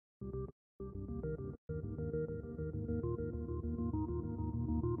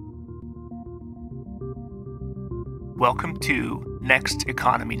Welcome to Next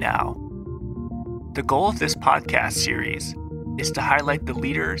Economy Now. The goal of this podcast series is to highlight the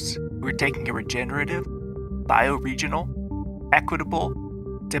leaders who are taking a regenerative, bioregional, equitable,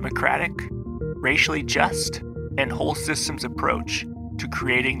 democratic, racially just, and whole systems approach to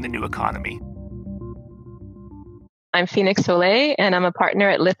creating the new economy. I'm Phoenix Soleil, and I'm a partner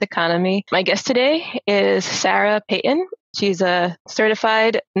at Lith Economy. My guest today is Sarah Peyton. She's a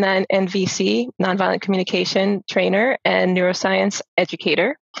certified NVC, Nonviolent Communication trainer and Neuroscience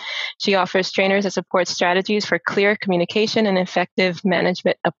educator. She offers trainers that support strategies for clear communication and effective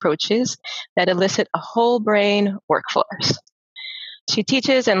management approaches that elicit a whole brain workforce. She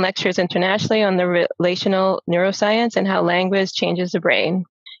teaches and lectures internationally on the relational neuroscience and how language changes the brain.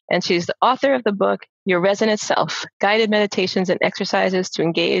 And she's the author of the book, Your Resonant Self, Guided Meditations and Exercises to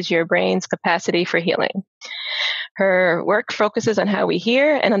Engage Your Brain's Capacity for Healing. Her work focuses on how we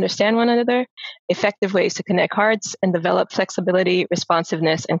hear and understand one another, effective ways to connect hearts, and develop flexibility,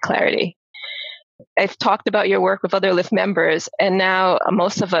 responsiveness, and clarity. I've talked about your work with other Lyft members, and now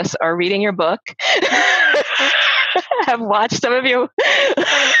most of us are reading your book. Have watched some of your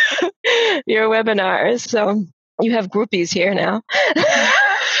webinars. So you have groupies here now.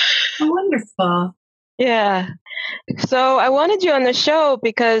 Wonderful. Yeah. So I wanted you on the show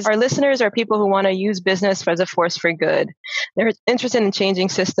because our listeners are people who want to use business as a force for good. They're interested in changing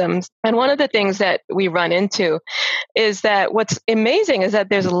systems. And one of the things that we run into is that what's amazing is that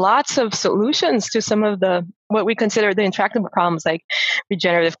there's lots of solutions to some of what we consider the intractable problems like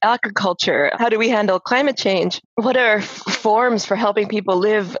regenerative agriculture. How do we handle climate change? What are forms for helping people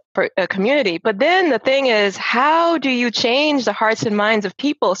live for a community? But then the thing is, how do you change the hearts and minds of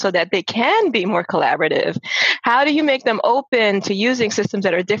people so that they can be more collaborative? How do you make them open to using systems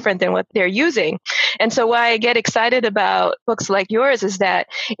that are different than what they're using? And so why I get excited about books like yours is that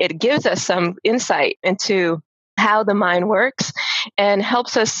it gives us some insight into how the mind works and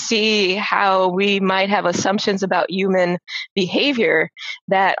helps us see how we might have assumptions about human behavior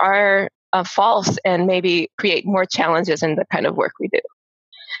that are false and maybe create more challenges in the kind of work we do.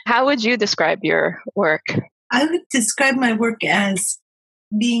 How would you describe your work? I would describe my work as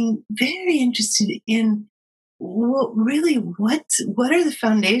being very interested in what are the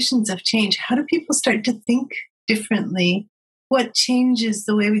foundations of change? How do people start to think differently? What changes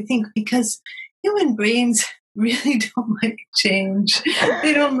the way we think? Because human brains really don't like change.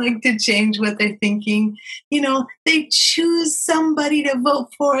 They don't like to change what they're thinking. They choose somebody to vote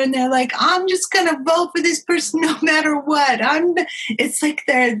for and they're like, I'm just going to vote for this person no matter what. It's like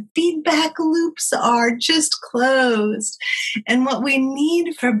their feedback loops are just closed. And what we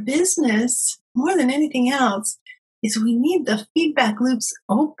need for business, more than anything else, is we need the feedback loops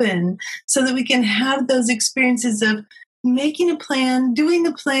open so that we can have those experiences of making a plan, doing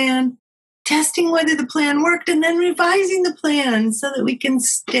the plan, testing whether the plan worked, and then revising the plan so that we can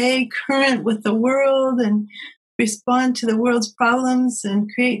stay current with the world and respond to the world's problems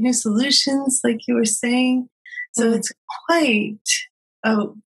and create new solutions, like you were saying. So it's quite a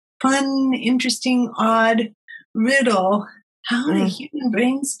fun, interesting, odd riddle. How do human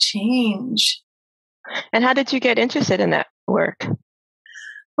brains change? And how did you get interested in that work?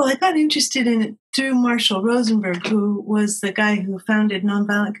 Well, I got interested in it through Marshall Rosenberg, who was the guy who founded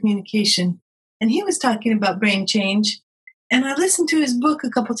Nonviolent Communication. And he was talking about brain change. And I listened to his book a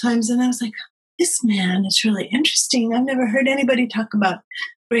couple times and I was like, this man is really interesting. I've never heard anybody talk about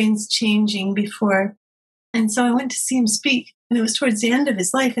brains changing before. And so I went to see him speak. And it was towards the end of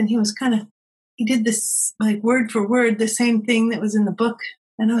his life. And he did this like word for word, the same thing that was in the book.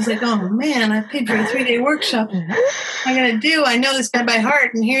 And I was like, oh man, I paid for a 3-day workshop. What am I going to do? I know this guy by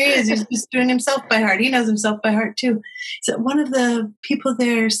heart. And here he is. He's just doing himself by heart. He knows himself by heart too. So one of the people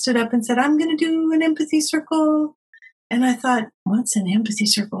there stood up and said, I'm going to do an empathy circle. And I thought, what's an empathy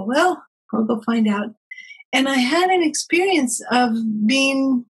circle? Well, we'll go find out. And I had an experience of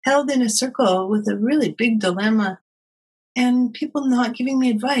being held in a circle with a really big dilemma and people not giving me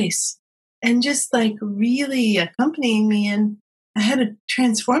advice and just like really accompanying me. And I had a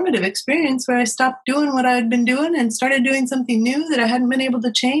transformative experience where I stopped doing what I had been doing and started doing something new that I hadn't been able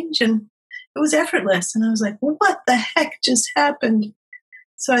to change. And it was effortless. And I was like, what the heck just happened?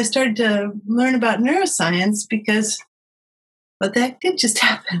 So I started to learn about neuroscience because what the heck did just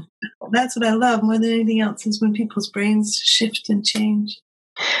happen? That's what I love more than anything else is when people's brains shift and change.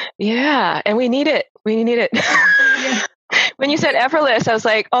 Yeah. And we need it. We need it. Yeah. When you said effortless, I was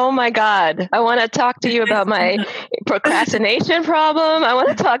like, oh my God, I want to talk to you about my procrastination problem. I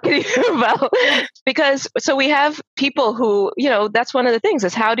want to talk to you about, because so we have people who, that's one of the things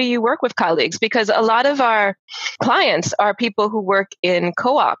is how do you work with colleagues? Because a lot of our clients are people who work in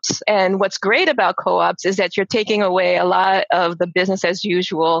co-ops. And what's great about co-ops is that you're taking away a lot of the business as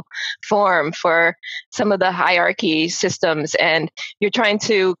usual form for some of the hierarchy systems. And you're trying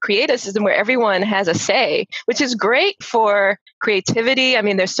to create a system where everyone has a say, which is great for creativity. I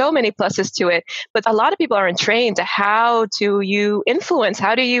mean, there's so many pluses to it, but a lot of people aren't trained to how do you influence,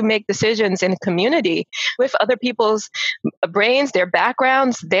 how do you make decisions in community with other people's brains, their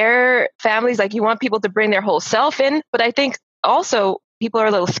backgrounds, their families. Like you want people to bring their whole self in. But I think also people are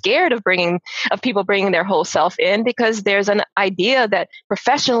a little scared of people bringing their whole self in because there's an idea that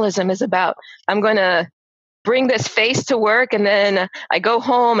professionalism is about, I'm going to bring this face to work and then I go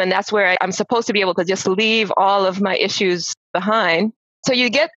home and that's where I'm supposed to be able to just leave all of my issues behind. So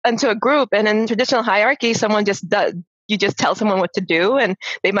you get into a group and in traditional hierarchy, someone just does. You just tell someone what to do and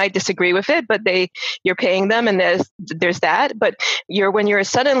they might disagree with it, but you're paying them and there's that. But when you're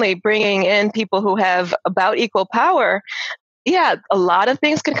suddenly bringing in people who have about equal power, yeah, a lot of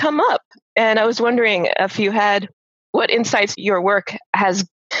things can come up. And I was wondering if you had what insights your work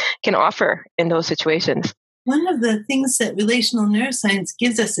can offer in those situations. One of the things that relational neuroscience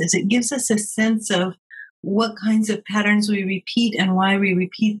gives us is it gives us a sense of what kinds of patterns we repeat and why we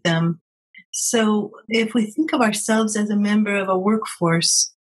repeat them. So if we think of ourselves as a member of a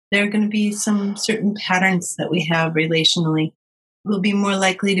workforce, there are going to be some certain patterns that we have relationally. We'll be more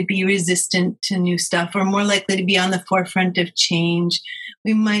likely to be resistant to new stuff or more likely to be on the forefront of change.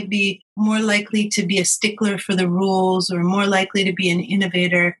 We might be more likely to be a stickler for the rules or more likely to be an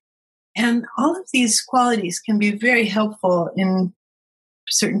innovator. And all of these qualities can be very helpful in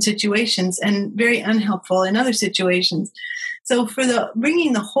certain situations and very unhelpful in other situations. So for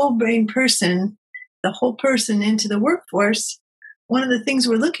bringing the whole person into the workforce, one of the things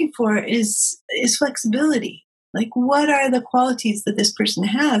we're looking for is flexibility. Like, what are the qualities that this person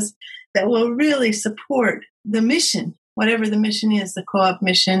has that will really support the mission, whatever the mission is, the co-op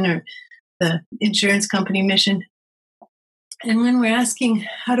mission or the insurance company mission. And when we're asking,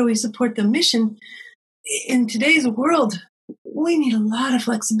 how do we support the mission? In today's world, we need a lot of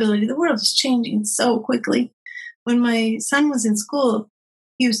flexibility. The world is changing so quickly. When my son was in school,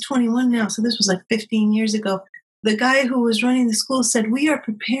 he was 21 now, so this was like 15 years ago. The guy who was running the school said, we are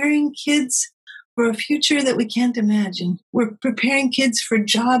preparing kids for a future that we can't imagine. We're preparing kids for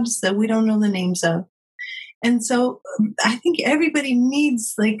jobs that we don't know the names of. And so I think everybody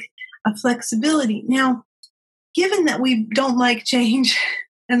needs like a flexibility. Now, given that we don't like change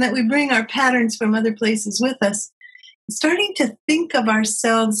and that we bring our patterns from other places with us, starting to think of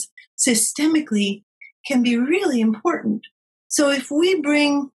ourselves systemically can be really important. So if we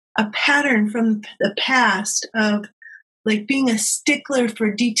bring a pattern from the past of like being a stickler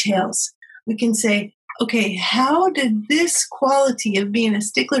for details, we can say, okay, how did this quality of being a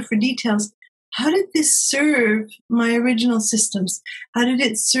stickler for details, how did this serve my original systems? How did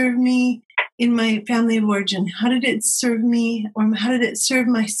it serve me in my family of origin? How did it serve me, or how did it serve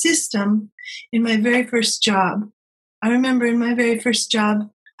my system in my very first job? I remember in my very first job,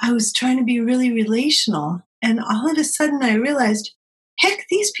 I was trying to be really relational. And all of a sudden I realized, heck,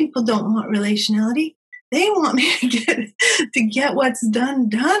 these people don't want relationality. They want me to get what's done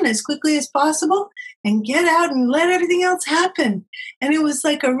as quickly as possible and get out and let everything else happen. And it was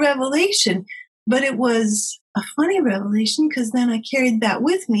like a revelation, but it was a funny revelation because then I carried that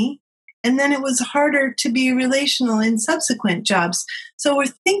with me. And then it was harder to be relational in subsequent jobs. So we're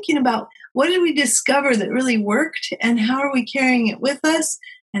thinking about, what did we discover that really worked and how are we carrying it with us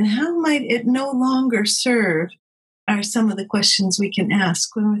and how might it no longer serve are some of the questions we can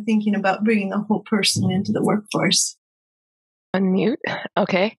ask when we're thinking about bringing the whole person into the workforce. Unmute.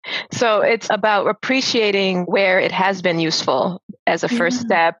 Okay. So it's about appreciating where it has been useful as a first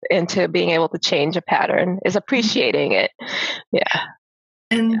step into being able to change a pattern is appreciating it. Yeah.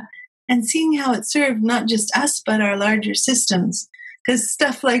 And seeing how it served not just us, but our larger systems. Because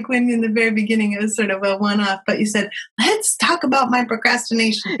stuff like when in the very beginning, it was sort of a one-off, but you said, let's talk about my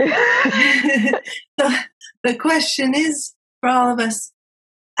procrastination. So the question is, for all of us,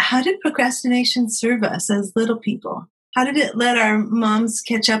 how did procrastination serve us as little people? How did it let our moms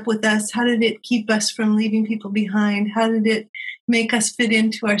catch up with us? How did it keep us from leaving people behind? How did it make us fit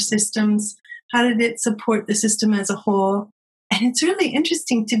into our systems? How did it support the system as a whole? And it's really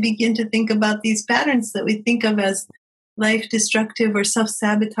interesting to begin to think about these patterns that we think of as life-destructive or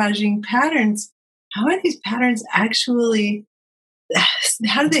self-sabotaging patterns. How are these patterns actually,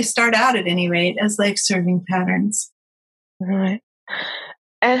 how do they start out at any rate as life-serving patterns? Right.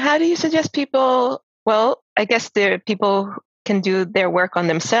 And how do you suggest people, well, I guess there people can do their work on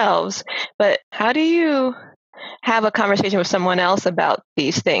themselves, but how do you have a conversation with someone else about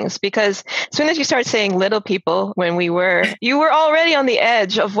these things? Because as soon as you start saying little people, you were already on the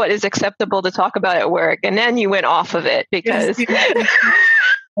edge of what is acceptable to talk about at work. And then you went off of it because. Yes,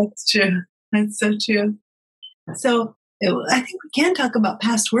 that's true. That's so true. So I think we can talk about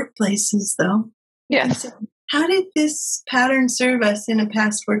past workplaces, though. Yes. How did this pattern serve us in a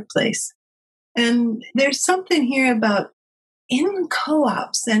past workplace? And there's something here about in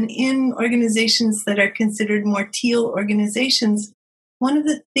co-ops and in organizations that are considered more teal organizations, one of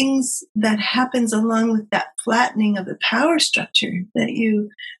the things that happens along with that flattening of the power structure that you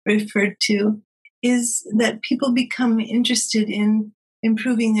referred to is that people become interested in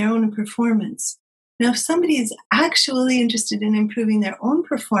improving their own performance. Now, if somebody is actually interested in improving their own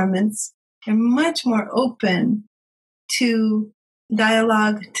performance, they're much more open to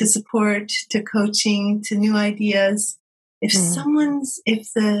dialogue, to support, to coaching, to new ideas. If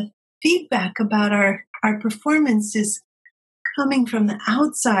the feedback about our performance is coming from the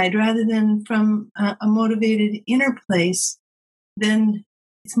outside rather than from a motivated inner place, then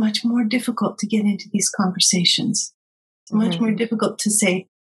it's much more difficult to get into these conversations. It's much more difficult to say,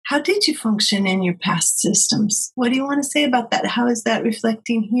 how did you function in your past systems? What do you want to say about that? How is that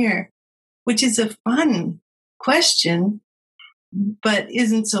reflecting here? Which is a fun question, but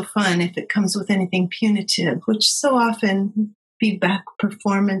isn't so fun if it comes with anything punitive, which so often feedback,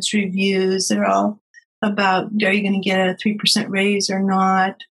 performance reviews, they're all about, are you going to get a 3% raise or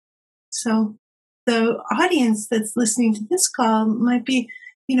not? So the audience that's listening to this call might be,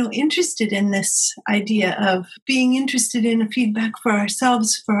 interested in this idea of being interested in a feedback for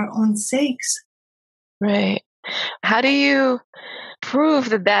ourselves, for our own sakes. Right. How do you prove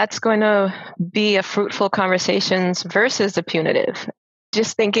that that's going to be a fruitful conversations versus a punitive?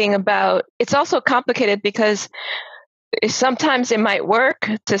 Just thinking about, it's also complicated because sometimes it might work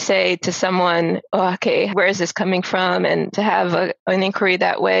to say to someone, oh, okay, where is this coming from? And to have an inquiry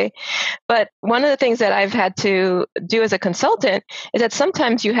that way. But one of the things that I've had to do as a consultant is that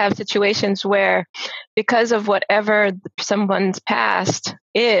sometimes you have situations where, because of whatever someone's past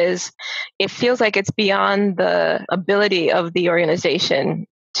is, it feels like it's beyond the ability of the organization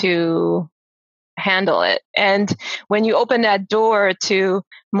to handle it. And when you open that door to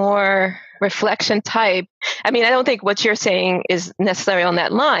more reflection type, I mean, I don't think what you're saying is necessarily on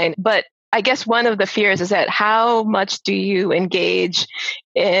that line, but I guess one of the fears is that how much do you engage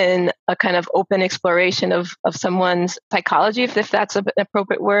in a kind of open exploration of someone's psychology, if that's an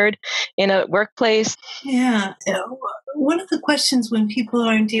appropriate word, in a workplace? Yeah. One of the questions when people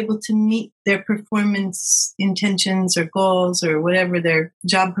aren't able to meet their performance intentions or goals or whatever their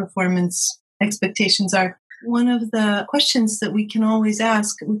job performance expectations are, one of the questions that we can always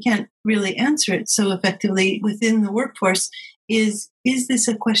ask, we can't really answer it so effectively within the workforce, is this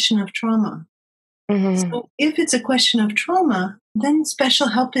a question of trauma? So if it's a question of trauma, then special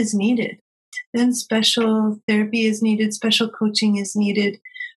help is needed. Then special therapy is needed, special coaching is needed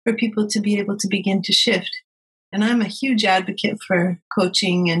for people to be able to begin to shift. And I'm a huge advocate for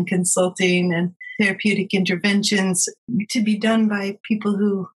coaching and consulting and therapeutic interventions to be done by people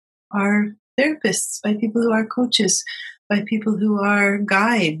who are therapists, by people who are coaches, by people who are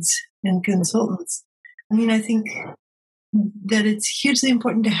guides and consultants. I mean, I think that it's hugely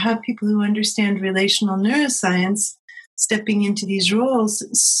important to have people who understand relational neuroscience stepping into these roles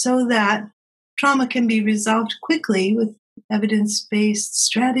so that trauma can be resolved quickly with evidence-based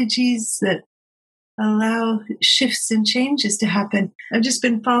strategies that allow shifts and changes to happen. I've just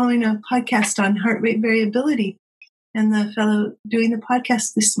been following a podcast on heart rate variability, and the fellow doing the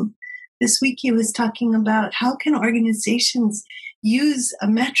podcast this week, he was talking about how can organizations use a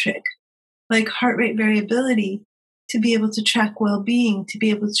metric like heart rate variability to be able to track well-being, to be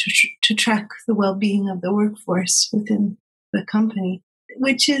able to track the well-being of the workforce within the company,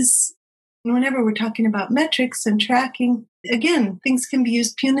 which is, whenever we're talking about metrics and tracking, again, things can be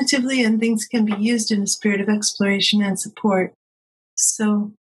used punitively and things can be used in a spirit of exploration and support.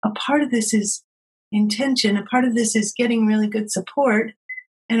 So a part of this is intention, a part of this is getting really good support,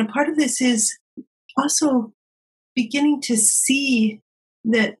 and a part of this is also beginning to see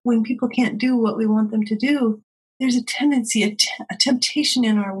that when people can't do what we want them to do, there's a tendency, a temptation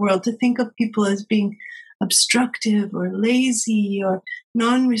in our world to think of people as being obstructive or lazy or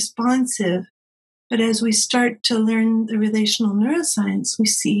non-responsive. But as we start to learn the relational neuroscience, we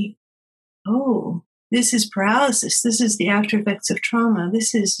see, oh, this is paralysis. This is the after effects of trauma.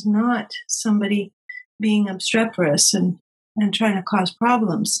 This is not somebody being obstreperous and trying to cause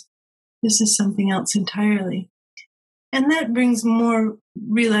problems. This is something else entirely. And that brings more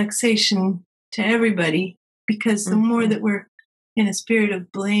relaxation to everybody, because the more that we're in a spirit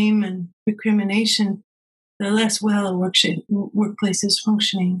of blame and recrimination, the less well a workplace is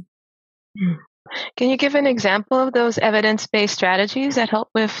functioning. Can you give an example of those evidence-based strategies that help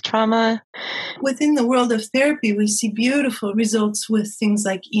with trauma? Within the world of therapy, we see beautiful results with things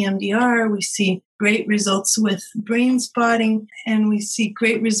like EMDR. We see great results with brain spotting, and we see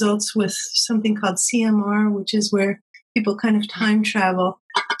great results with something called CMR, which is where people kind of time travel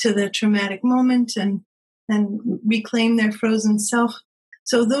to the traumatic moment and reclaim their frozen self.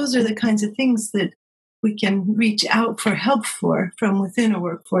 So those are the kinds of things that we can reach out for help for from within a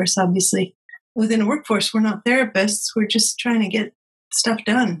workforce, obviously. Within a workforce, we're not therapists. We're just trying to get stuff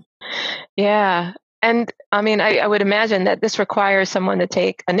done. Yeah. And I mean, I would imagine that this requires someone to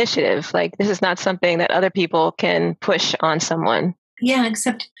take initiative. Like, this is not something that other people can push on someone. Yeah,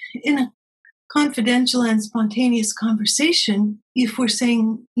 except in a confidential and spontaneous conversation, if we're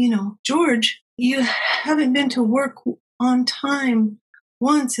saying, George, you haven't been to work on time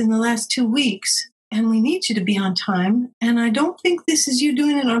once in the last 2 weeks, and we need you to be on time. And I don't think this is you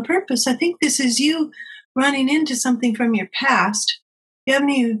doing it on purpose. I think this is you running into something from your past. Do you have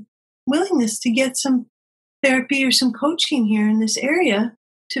any willingness to get some therapy or some coaching here in this area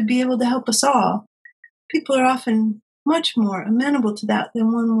to be able to help us all? People are often much more amenable to that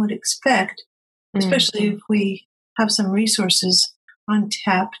than one would expect, especially if we have some resources on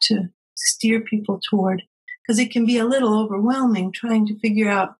tap to steer people toward, because it can be a little overwhelming trying to figure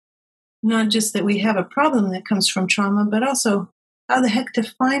out not just that we have a problem that comes from trauma, but also how the heck to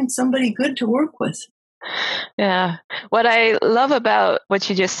find somebody good to work with. Yeah. What I love about what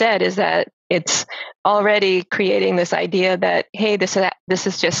you just said is that it's already creating this idea that, hey, this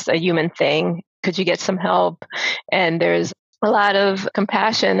is just a human thing. Could you get some help? And there's a lot of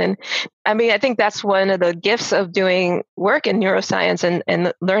compassion. And I mean, I think that's one of the gifts of doing work in neuroscience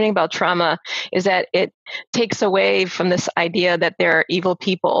and learning about trauma, is that it takes away from this idea that there are evil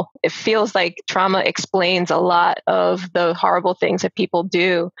people. It feels like trauma explains a lot of the horrible things that people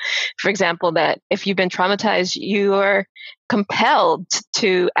do. For example, that if you've been traumatized, you are compelled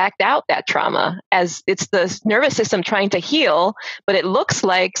to act out that trauma, as it's the nervous system trying to heal, but it looks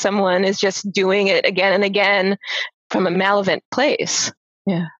like someone is just doing it again and again from a malevolent place.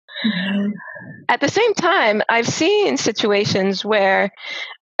 Yeah. Mm-hmm. At the same time, I've seen situations where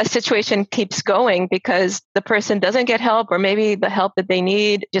a situation keeps going because the person doesn't get help, or maybe the help that they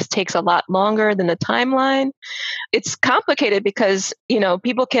need just takes a lot longer than the timeline. It's complicated because,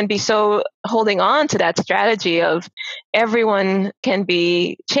 people can be so holding on to that strategy of everyone can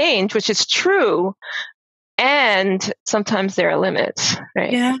be changed, which is true. And sometimes there are limits,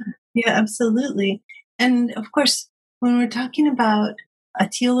 right? Yeah, absolutely. And of course, when we're talking about a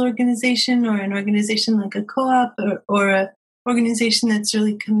teal organization or an organization like a co-op or a organization that's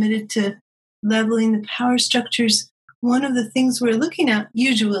really committed to leveling the power structures, one of the things we're looking at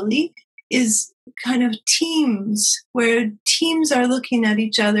usually is kind of teams, where teams are looking at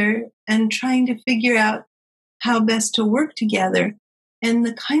each other and trying to figure out how best to work together. And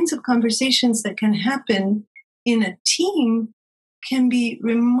the kinds of conversations that can happen in a team can be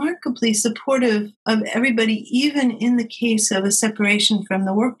remarkably supportive of everybody, even in the case of a separation from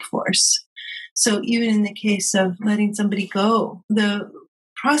the workforce. So even in the case of letting somebody go, the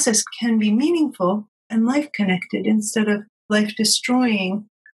process can be meaningful and life-connected instead of life-destroying,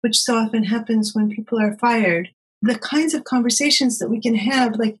 which so often happens when people are fired. The kinds of conversations that we can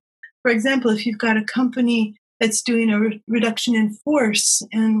have, like, for example, if you've got a company that's doing a reduction in force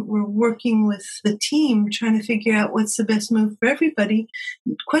and we're working with the team trying to figure out what's the best move for everybody,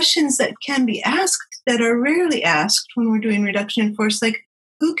 questions that can be asked that are rarely asked when we're doing reduction in force, like,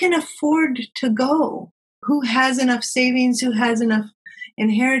 who can afford to go? Who has enough savings? Who has enough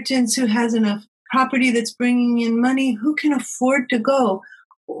inheritance? Who has enough property that's bringing in money? Who can afford to go?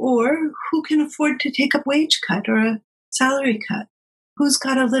 Or who can afford to take a wage cut or a salary cut? Who's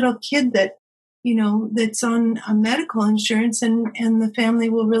got a little kid that, that's on a medical insurance and the family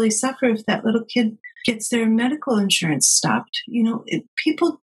will really suffer if that little kid gets their medical insurance stopped?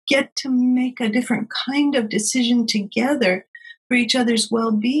 People get to make a different kind of decision together for each other's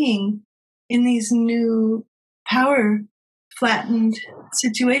well-being in these new power flattened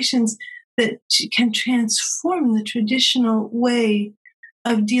situations that can transform the traditional way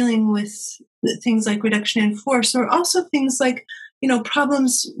of dealing with things like reduction in force, or also things like,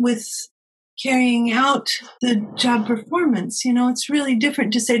 problems with carrying out the job performance. It's really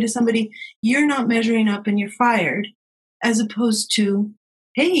different to say to somebody, you're not measuring up and you're fired, as opposed to,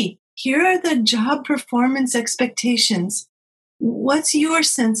 hey, here are the job performance expectations. What's your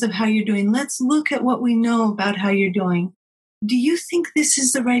sense of how you're doing? Let's look at what we know about how you're doing. Do you think this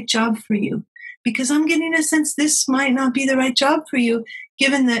is the right job for you? Because I'm getting a sense this might not be the right job for you,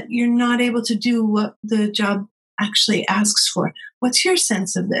 given that you're not able to do what the job actually asks for. What's your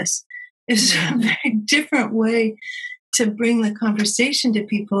sense of this? It's a very different way to bring the conversation to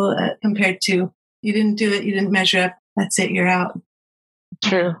people compared to you didn't do it, you didn't measure up, that's it, you're out.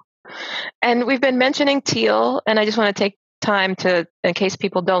 True. And we've been mentioning teal, and I just want to take time to, in case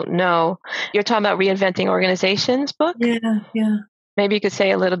people don't know, you're talking about Reinventing Organizations book? Yeah. Maybe you could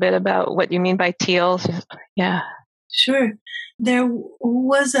say a little bit about what you mean by teal. Yeah. Sure. There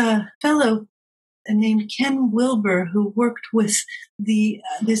was a fellow named Ken Wilber who worked with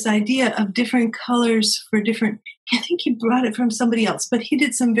this idea of different colors for different, I think he brought it from somebody else, but he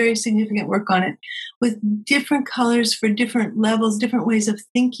did some very significant work on it with different colors for different levels, different ways of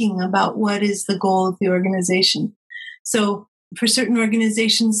thinking about what is the goal of the organization. So for certain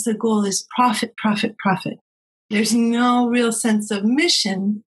organizations, the goal is profit, profit, profit. There's no real sense of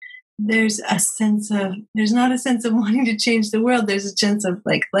mission. There's not a sense of wanting to change the world. There's a sense of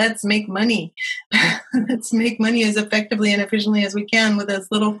like, let's make money. Let's make money as effectively and efficiently as we can with as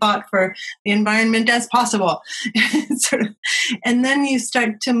little thought for the environment as possible. And then you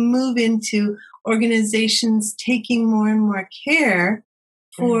start to move into organizations taking more and more care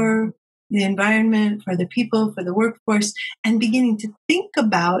for the environment, for the people, for the workforce, and beginning to think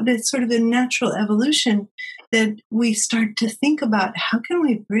about, it's sort of a natural evolution that we start to think about how can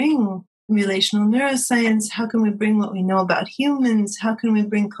we bring relational neuroscience, how can we bring what we know about humans, how can we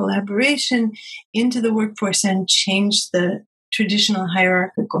bring collaboration into the workforce and change the traditional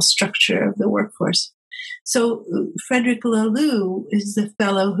hierarchical structure of the workforce. So Frederick Laloux is the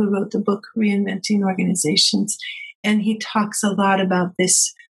fellow who wrote the book Reinventing Organizations, and he talks a lot about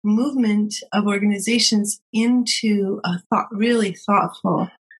this movement of organizations into a really thoughtful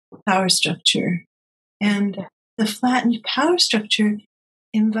power structure. And the flattened power structure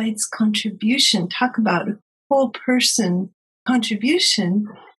invites contribution. Talk about a whole person contribution.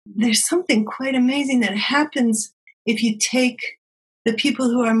 There's something quite amazing that happens if you take the people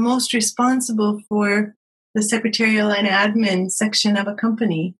who are most responsible for the secretarial and admin section of a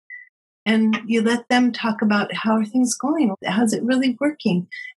company, and you let them talk about how are things going? How's it really working?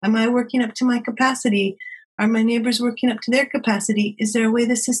 Am I working up to my capacity? Are my neighbors working up to their capacity? Is there a way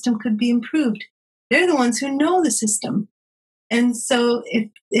the system could be improved? They're the ones who know the system. And so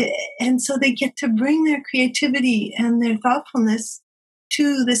they get to bring their creativity and their thoughtfulness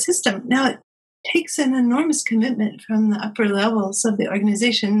to the system. Now, it takes an enormous commitment from the upper levels of the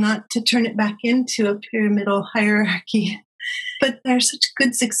organization not to turn it back into a pyramidal hierarchy. But there are such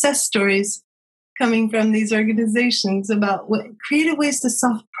good success stories coming from these organizations about creative ways to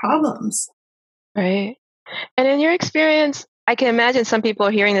solve problems. Right. And in your experience, I can imagine some people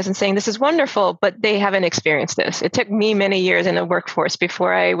are hearing this and saying, this is wonderful, but they haven't experienced this. It took me many years in the workforce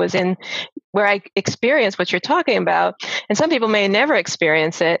before I was in where I experienced what you're talking about. And some people may never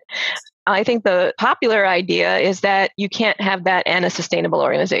experience it. I think the popular idea is that you can't have that and a sustainable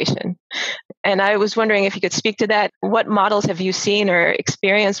organization. And I was wondering if you could speak to that. What models have you seen or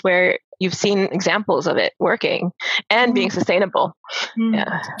experienced where you've seen examples of it working and being sustainable?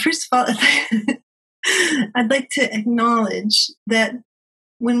 Yeah. First of all, I'd like to acknowledge that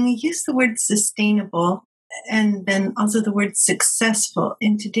when we use the word sustainable and then also the word successful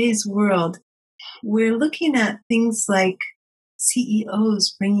in today's world, we're looking at things like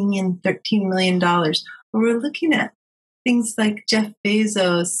CEOs bringing in $13 million, or we're looking at things like Jeff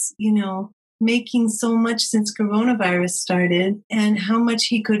Bezos, making so much since coronavirus started and how much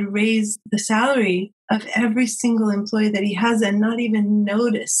he could raise the salary of every single employee that he has and not even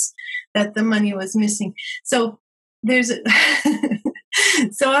notice that the money was missing. So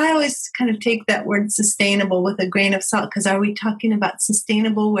so I always kind of take that word sustainable with a grain of salt, because are we talking about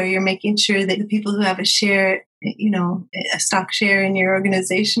sustainable where you're making sure that the people who have a share, a stock share in your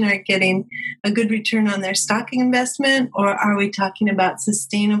organization are getting a good return on their stock investment? Or are we talking about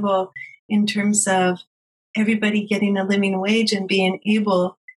sustainable in terms of everybody getting a living wage and being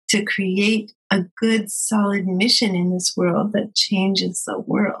able to create a good, solid mission in this world that changes the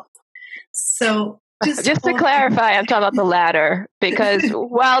world? So just to clarify, I'm talking about the latter, because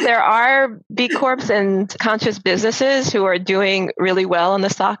while there are B Corps and conscious businesses who are doing really well in the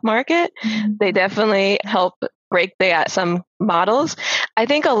stock market, they definitely help break some models. I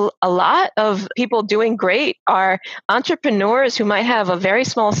think a lot of people doing great are entrepreneurs who might have a very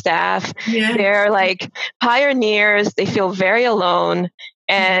small staff. Yeah. They're like pioneers. They feel very alone.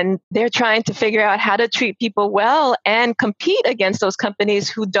 And they're trying to figure out how to treat people well and compete against those companies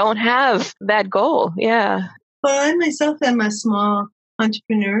who don't have that goal. Yeah. Well, I myself am a small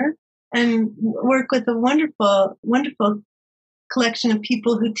entrepreneur and work with a wonderful, wonderful collection of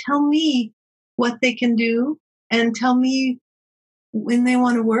people who tell me what they can do and tell me when they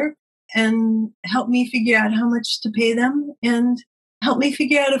want to work and help me figure out how much to pay them and help me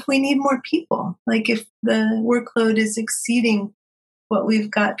figure out if we need more people, like if the workload is exceeding what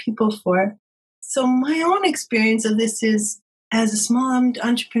we've got people for. So my own experience of this is, as a small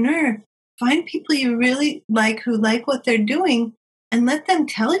entrepreneur, find people you really like who like what they're doing and let them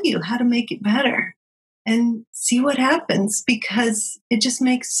tell you how to make it better and see what happens, because it just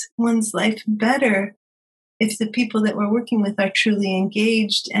makes one's life better if the people that we're working with are truly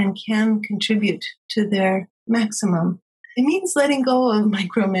engaged and can contribute to their maximum. It means letting go of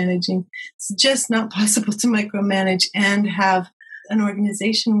micromanaging. It's just not possible to micromanage and have an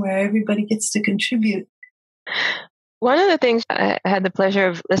organization where everybody gets to contribute. One of the things I had the pleasure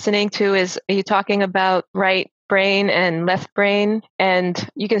of listening to is you talking about right brain and left brain. And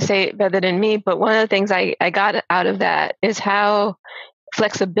you can say it better than me, but one of the things I got out of that is how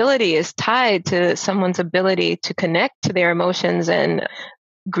flexibility is tied to someone's ability to connect to their emotions and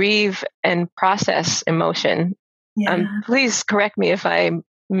grieve and process emotion. Yeah. Please correct me if I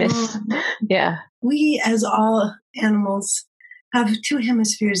miss. Yeah. We, as all animals, have two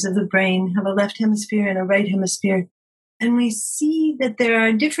hemispheres of the brain, have a left hemisphere and a right hemisphere. And we see that there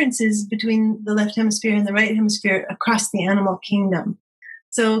are differences between the left hemisphere and the right hemisphere across the animal kingdom.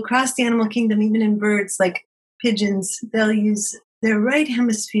 So across the animal kingdom, even in birds like pigeons, they'll use their right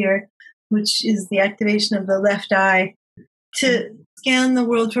hemisphere, which is the activation of the left eye, to scan the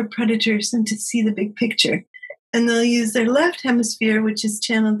world for predators and to see the big picture. And they'll use their left hemisphere, which is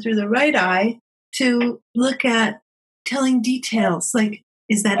channeled through the right eye, to look at telling details like,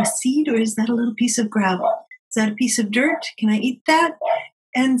 is that a seed or is that a little piece of gravel? Is that a piece of dirt? Can I eat that?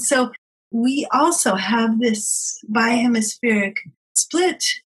 And so we also have this bihemispheric split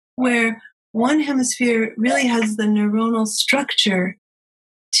where one hemisphere really has the neuronal structure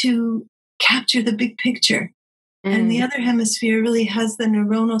to capture the big picture. And the other hemisphere really has the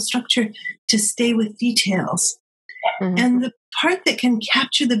neuronal structure to stay with details. And the part that can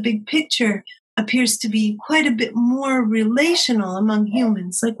capture the big picture appears to be quite a bit more relational among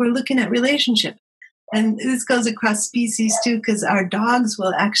humans. Like we're looking at relationship. And this goes across species too, because our dogs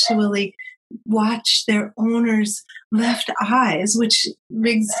will actually watch their owner's left eyes, which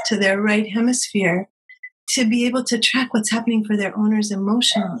rigs to their right hemisphere, to be able to track what's happening for their owners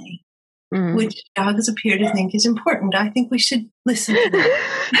emotionally, which dogs appear to think is important. I think we should listen to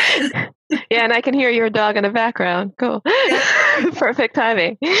that. Yeah, and I can hear your dog in the background. Cool. Perfect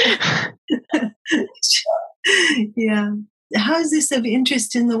timing. Yeah. How is this of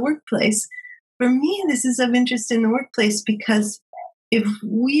interest in the workplace? For me, this is of interest in the workplace because if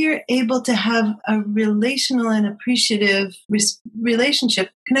we're able to have a relational and appreciative relationship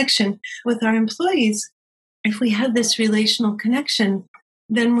connection with our employees, if we have this relational connection,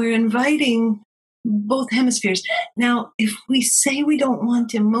 then we're inviting both hemispheres. Now, if we say we don't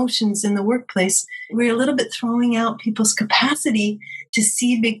want emotions in the workplace, we're a little bit throwing out people's capacity to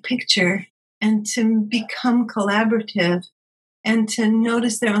see big picture and to become collaborative and to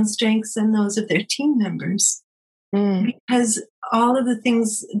notice their own strengths and those of their team members. Because all of the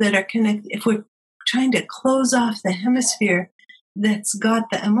things that are connected, if we're trying to close off the hemisphere that's got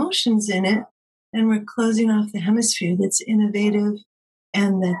the emotions in it, and we're closing off the hemisphere that's innovative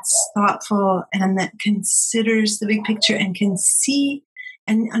and that's thoughtful and that considers the big picture and can see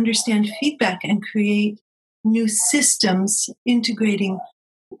and understand feedback and create new systems integrating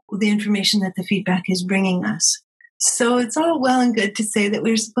the information that the feedback is bringing us. So it's all well and good to say that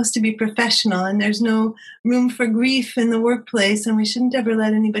we're supposed to be professional and there's no room for grief in the workplace and we shouldn't ever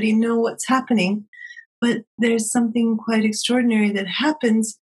let anybody know what's happening. But there's something quite extraordinary that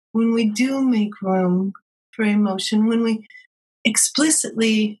happens when we do make room for emotion, when we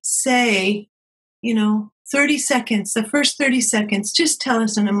explicitly say, 30 seconds, the first 30 seconds, just tell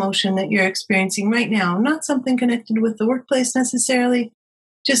us an emotion that you're experiencing right now, not something connected with the workplace necessarily,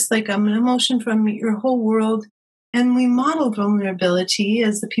 just like an emotion from your whole world. And we model vulnerability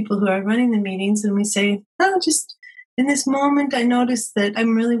as the people who are running the meetings, and we say, just in this moment, I noticed that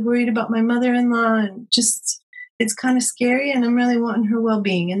I'm really worried about my mother-in-law, and just it's kind of scary, and I'm really wanting her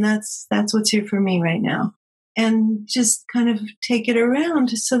well-being, and that's what's here for me right now. And just kind of take it around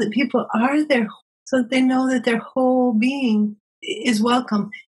so that people are there, so that they know that their whole being is welcome.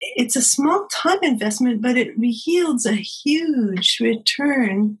 It's a small time investment, but it yields a huge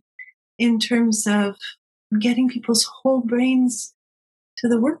return in terms of getting people's whole brains to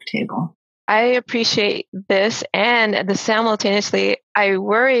the work table. I appreciate this, and simultaneously, I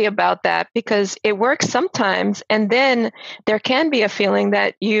worry about that because it works sometimes. And then there can be a feeling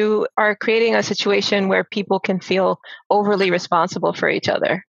that you are creating a situation where people can feel overly responsible for each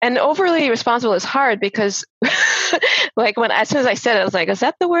other. And overly responsible is hard because like as soon as I said it, I was like, is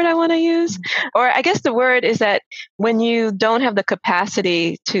that the word I want to use? Or I guess the word is that when you don't have the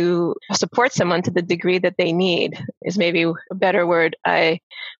capacity to support someone to the degree that they need is maybe a better word I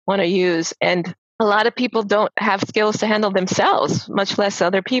want to use. And a lot of people don't have skills to handle themselves, much less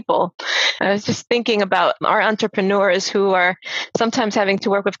other people. I was just thinking about our entrepreneurs who are sometimes having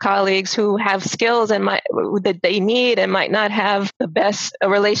to work with colleagues who have skills that they need and might not have the best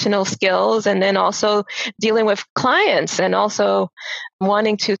relational skills. And then also dealing with clients and also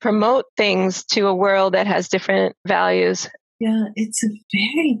wanting to promote things to a world that has different values. Yeah, it's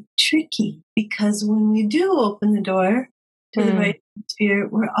very tricky because when we do open the door to the right sphere,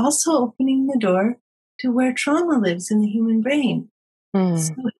 we're also opening the door to where trauma lives in the human brain.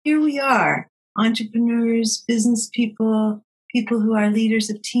 So here we are, entrepreneurs, business people, people who are leaders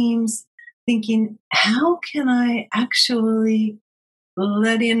of teams, thinking, how can I actually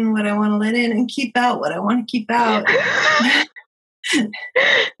let in what I want to let in and keep out what I want to keep out?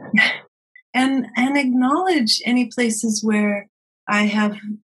 and acknowledge any places where I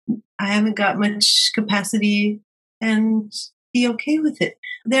haven't got much capacity and be okay with it.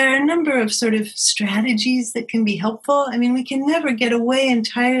 There are a number of sort of strategies that can be helpful. I mean, we can never get away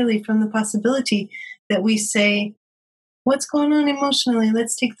entirely from the possibility that we say, what's going on emotionally?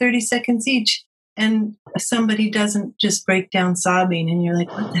 Let's take 30 seconds each. And somebody doesn't just break down sobbing. And you're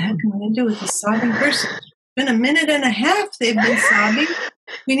like, what the heck am I going to do with this sobbing person? It's been a minute and a half they've been sobbing.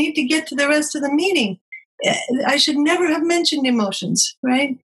 We need to get to the rest of the meeting. I should never have mentioned emotions,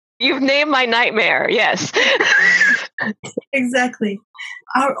 right? You've named my nightmare, yes. Exactly.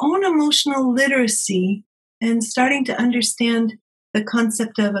 Our own emotional literacy and starting to understand the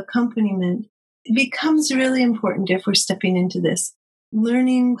concept of accompaniment becomes really important if we're stepping into this.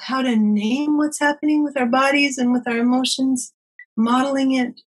 Learning how to name what's happening with our bodies and with our emotions, modeling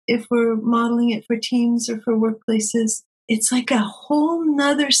it if we're modeling it for teams or for workplaces. It's like a whole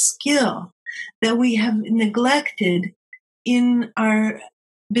nother skill that we have neglected in our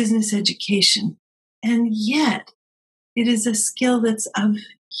business education. And yet, it is a skill that's of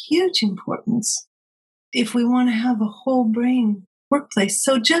huge importance if we want to have a whole brain workplace.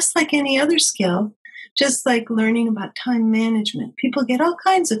 So just like any other skill, just like learning about time management, people get all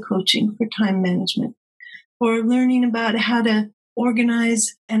kinds of coaching for time management, or learning about how to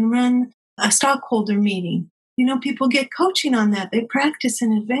organize and run a stockholder meeting. You know, people get coaching on that. They practice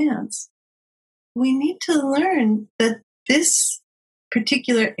in advance. We need to learn that this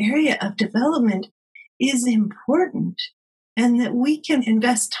particular area of development is important and that we can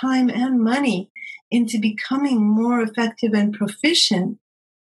invest time and money into becoming more effective and proficient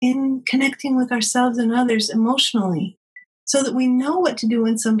in connecting with ourselves and others emotionally so that we know what to do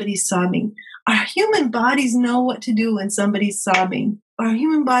when somebody's sobbing. Our human bodies know what to do when somebody's sobbing. Our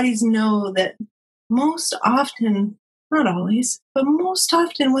human bodies know that most often, not always, but most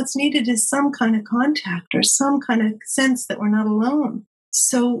often what's needed is some kind of contact or some kind of sense that we're not alone.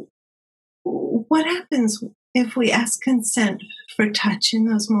 So what happens if we ask consent for touch in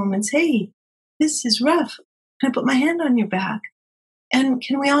those moments? Hey, this is rough. Can I put my hand on your back? And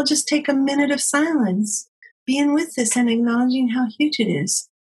can we all just take a minute of silence, being with this and acknowledging how huge it is?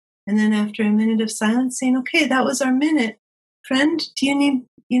 And then after a minute of silence, saying, okay, that was our minute. Friend, do you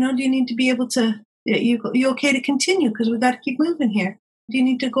need to be able to, you okay to continue? Because we got to keep moving here. Do you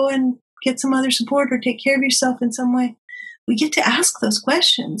need to go and get some other support or take care of yourself in some way? We get to ask those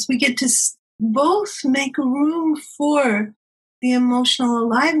questions. We get to both make room for the emotional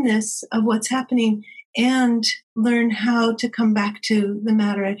aliveness of what's happening and learn how to come back to the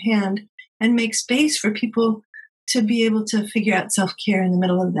matter at hand and make space for people to be able to figure out self-care in the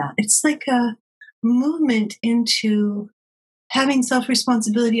middle of that. It's like a movement into having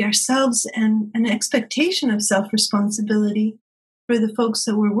self-responsibility ourselves and an expectation of self-responsibility for the folks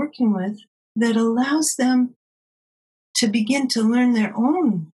that we're working with that allows them to begin to learn their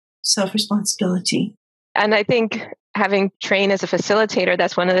own self-responsibility. And I think having trained as a facilitator,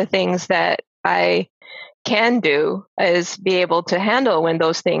 that's one of the things that I can do is be able to handle when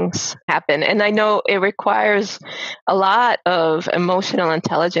those things happen. And I know it requires a lot of emotional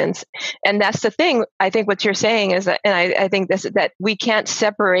intelligence. And that's the thing. I think what you're saying is that, and I think that we can't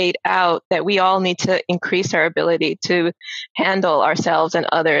separate out that we all need to increase our ability to handle ourselves and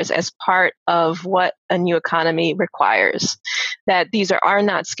others as part of what a new economy requires. That these are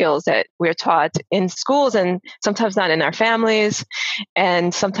not skills that we're taught in schools and sometimes not in our families.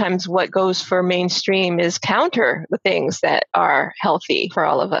 And sometimes what goes for mainstream stream is counter the things that are healthy for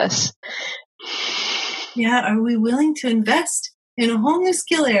all of us. Yeah. Are we willing to invest in a whole new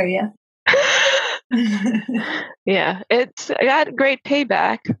skill area? Yeah, it's got great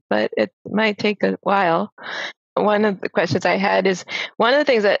payback, but it might take a while. One of the questions I had is one of the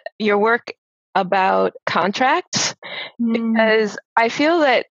things that your work about contracts, because I feel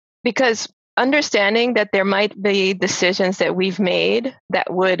that because understanding that there might be decisions that we've made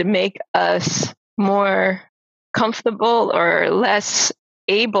that would make us more comfortable or less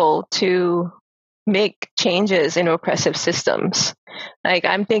able to make changes in oppressive systems. Like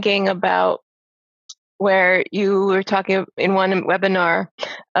I'm thinking about where you were talking in one webinar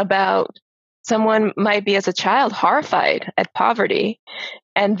about someone might be as a child horrified at poverty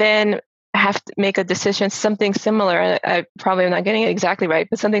and then have to make a decision, something similar. I probably am not getting it exactly right,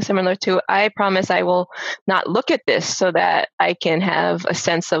 but something similar to, I promise I will not look at this so that I can have a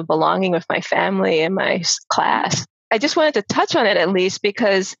sense of belonging with my family and my class. I just wanted to touch on it at least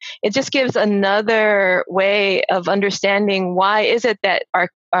because it just gives another way of understanding why is it that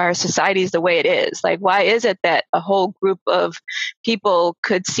our society is the way it is? Like, why is it that a whole group of people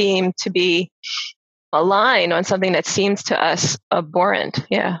could seem to be aligned on something that seems to us abhorrent?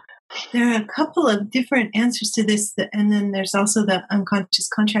 Yeah. There are a couple of different answers to this. And then there's also the unconscious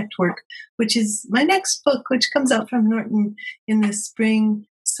contract work, which is my next book, which comes out from Norton in the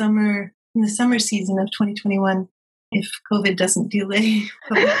summer season of 2021. If COVID doesn't delay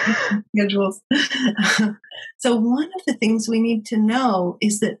schedules. So one of the things we need to know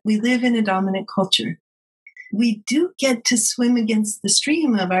is that we live in a dominant culture. We do get to swim against the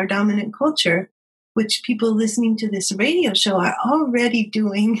stream of our dominant culture, which people listening to this radio show are already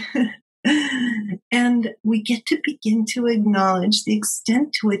doing. And we get to begin to acknowledge the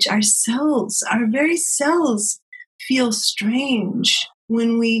extent to which our very cells, feel strange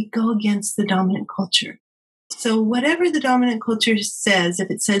when we go against the dominant culture. So whatever the dominant culture says,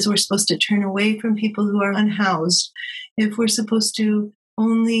 if it says we're supposed to turn away from people who are unhoused, if we're supposed to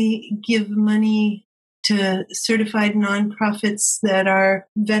only give money to certified nonprofits that are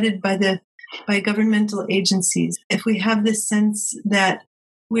vetted by governmental agencies, if we have this sense that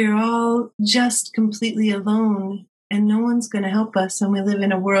we're all just completely alone and no one's going to help us, and we live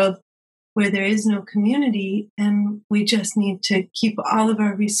in a world where there is no community, and we just need to keep all of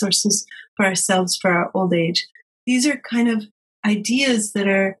our resources for ourselves for our old age. These are kind of ideas that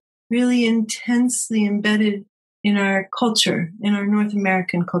are really intensely embedded in our culture, in our North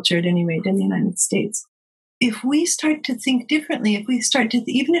American culture, at any rate, in the United States. If we start to think differently,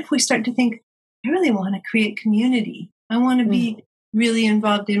 even if we start to think, I really want to create community. I want to be really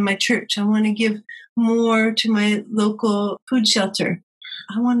involved in my church. I want to give more to my local food shelter.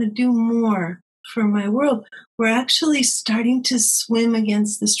 I want to do more for my world. We're actually starting to swim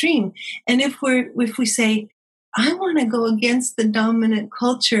against the stream. And if we say, I want to go against the dominant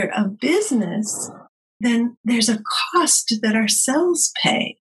culture of business, then there's a cost that our cells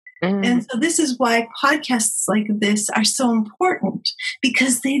pay. And so this is why podcasts like this are so important,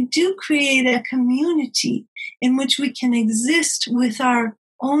 because they do create a community in which we can exist with our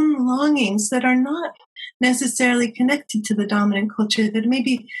own longings that are not necessarily connected to the dominant culture, that may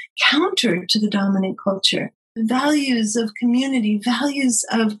be counter to the dominant culture. Values of community, values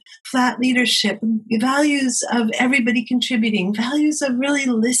of flat leadership, values of everybody contributing, values of really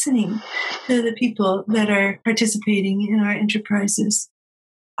listening to the people that are participating in our enterprises.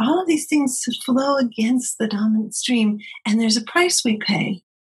 All of these things flow against the dominant stream, and there's a price we pay,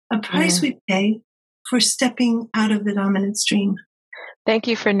 we pay for stepping out of the dominant stream. Thank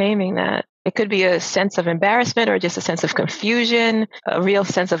you for naming that. It could be a sense of embarrassment or just a sense of confusion, a real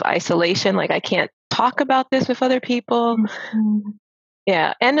sense of isolation, like I can't talk about this with other people.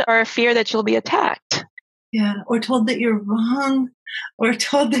 Yeah, and or a fear that you'll be attacked. Yeah, or told that you're wrong, or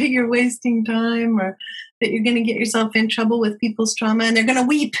told that you're wasting time, or that you're going to get yourself in trouble with people's trauma, and they're going to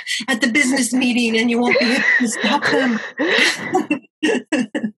weep at the business meeting, and you won't be able to stop them.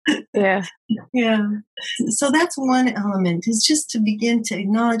 Yeah. So that's one element, is just to begin to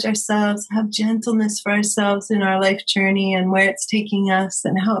acknowledge ourselves, have gentleness for ourselves in our life journey and where it's taking us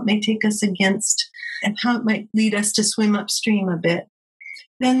and how it may take us against and how it might lead us to swim upstream a bit.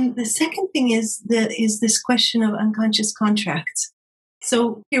 Then the second thing is this question of unconscious contracts.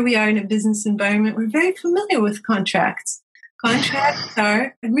 So here we are in a business environment. We're very familiar with contracts. Contracts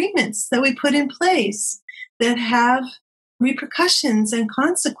are agreements that we put in place that have repercussions and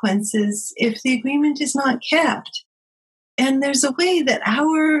consequences if the agreement is not kept. And there's a way that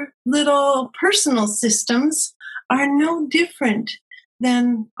our little personal systems are no different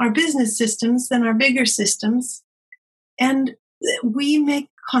than our business systems, than our bigger systems. And we make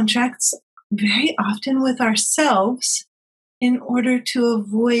contracts very often with ourselves in order to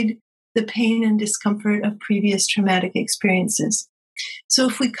avoid the pain and discomfort of previous traumatic experiences. So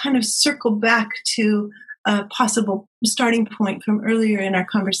if we kind of circle back to a possible starting point from earlier in our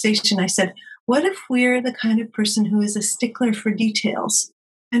conversation, I said, what if we're the kind of person who is a stickler for details?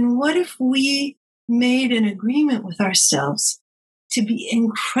 And what if we made an agreement with ourselves to be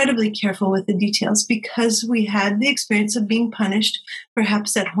incredibly careful with the details because we had the experience of being punished,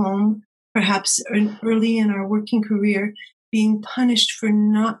 perhaps at home, perhaps early in our working career, being punished for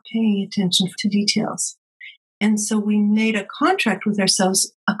not paying attention to details. And so we made a contract with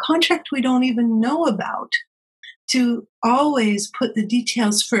ourselves, a contract we don't even know about, to always put the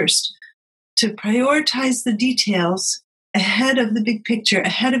details first, to prioritize the details ahead of the big picture,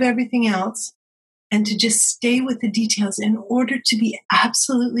 ahead of everything else, and to just stay with the details in order to be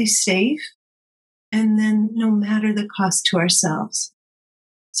absolutely safe, and then no matter the cost to ourselves.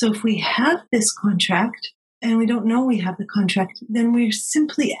 So if we have this contract and we don't know we have the contract, then we're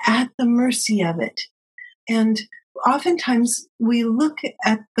simply at the mercy of it. And oftentimes we look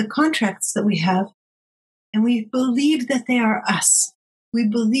at the contracts that we have and we believe that they are us. We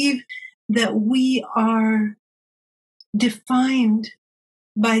believe that we are defined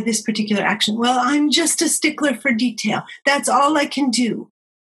by this particular action. Well, I'm just a stickler for detail. That's all I can do,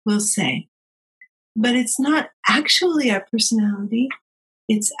 we'll say. But it's not actually our personality.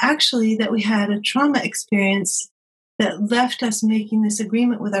 It's actually that we had a trauma experience that left us making this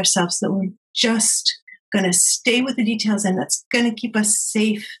agreement with ourselves that we're just going to stay with the details and that's going to keep us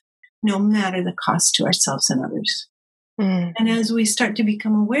safe no matter the cost to ourselves and others. Mm. And as we start to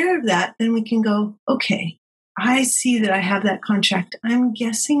become aware of that, then we can go, okay, I see that I have that contract. I'm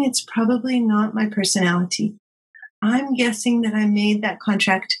guessing it's probably not my personality. I'm guessing that I made that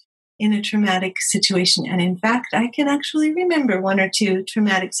contract in a traumatic situation. And in fact, I can actually remember one or two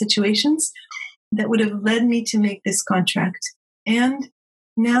traumatic situations that would have led me to make this contract. And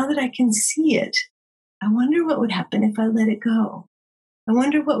now that I can see it, I wonder what would happen if I let it go. I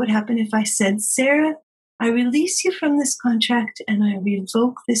wonder what would happen if I said, Sarah, I release you from this contract and I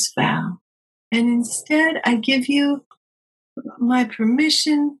revoke this vow. And instead, I give you my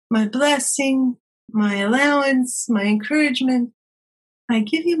permission, my blessing, my allowance, my encouragement. I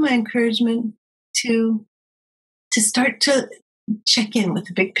give you my encouragement to start to check in with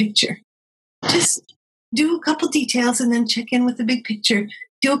the big picture. Just do a couple details and then check in with the big picture.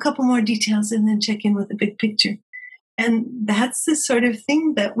 Do a couple more details and then check in with the big picture. And that's the sort of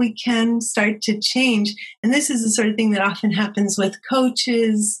thing that we can start to change. And this is the sort of thing that often happens with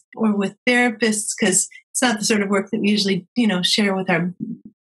coaches or with therapists, because it's not the sort of work that we usually, share with our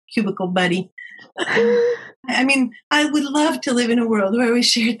cubicle buddy. I mean, I would love to live in a world where we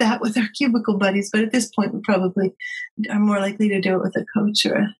shared that with our cubicle buddies, but at this point, we probably are more likely to do it with a coach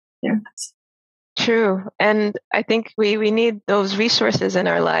or a therapist. True. And I think we need those resources in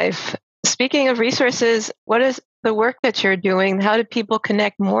our life. Speaking of resources, what is the work that you're doing? How do people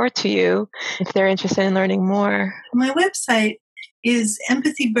connect more to you if they're interested in learning more? My website is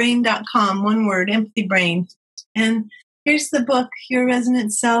empathybrain.com, one word, empathybrain. And here's the book, Your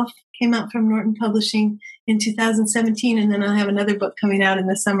Resonant Self, came out from Norton Publishing in 2017. And then I'll have another book coming out in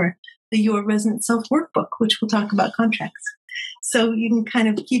the summer, the Your Resonant Self workbook, which will talk about contracts. So you can kind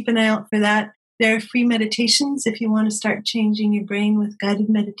of keep an eye out for that. There are free meditations if you want to start changing your brain with guided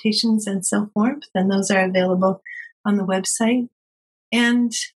meditations and self-warmth, then those are available on the website.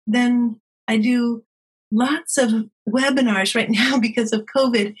 And then I do lots of webinars right now because of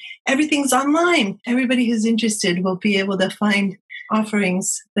COVID. Everything's online. Everybody who's interested will be able to find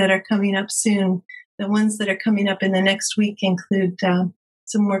offerings that are coming up soon. The ones that are coming up in the next week include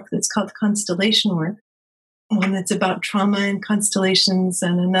some work that's called constellation work. One that's about trauma and constellations,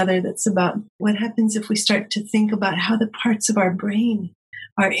 and another that's about what happens if we start to think about how the parts of our brain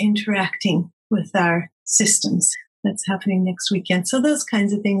are interacting with our systems. That's happening next weekend. So those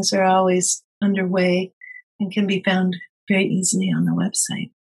kinds of things are always underway and can be found very easily on the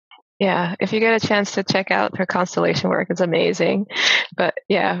website. Yeah, if you get a chance to check out her constellation work, it's amazing. But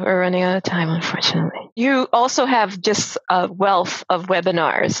yeah, we're running out of time, unfortunately. You also have just a wealth of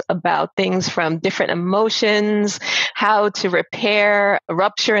webinars about things from different emotions, how to repair a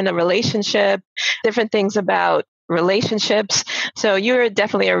rupture in a relationship, different things about relationships. So you're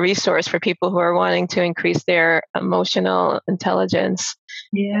definitely a resource for people who are wanting to increase their emotional intelligence.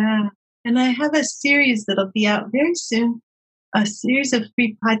 Yeah, and I have a series that'll be out very soon. A series of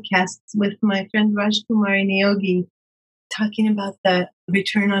free podcasts with my friend Rajkumari Niyogi talking about the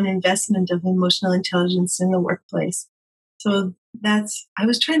return on investment of emotional intelligence in the workplace. So I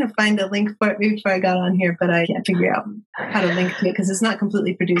was trying to find a link for it before I got on here, but I can't figure out how to link to it because it's not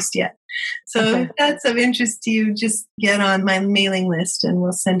completely produced yet. So if that's of interest to you, just get on my mailing list and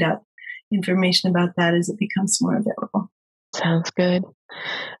we'll send out information about that as it becomes more available. Sounds good.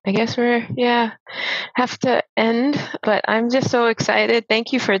 I guess have to end, but I'm just so excited.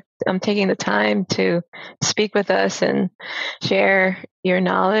 Thank you for taking the time to speak with us and share your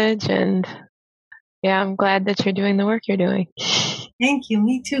knowledge. And I'm glad that you're doing the work you're doing. Thank you.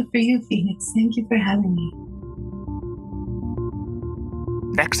 Me too for you, Phoenix. Thank you for having me.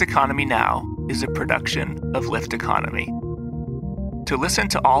 Next Economy Now is a production of Lift Economy. To listen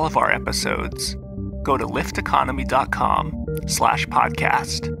to all of our episodes, go to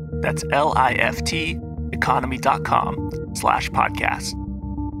lifteconomy.com/podcast. That's LIFT economy.com/podcast.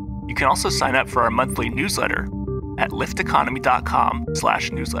 You can also sign up for our monthly newsletter at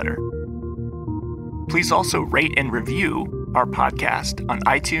lifteconomy.com/newsletter. Please also rate and review our podcast on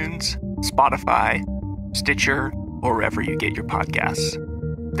iTunes, Spotify, Stitcher, or wherever you get your podcasts.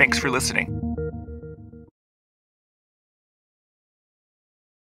 Thanks for listening.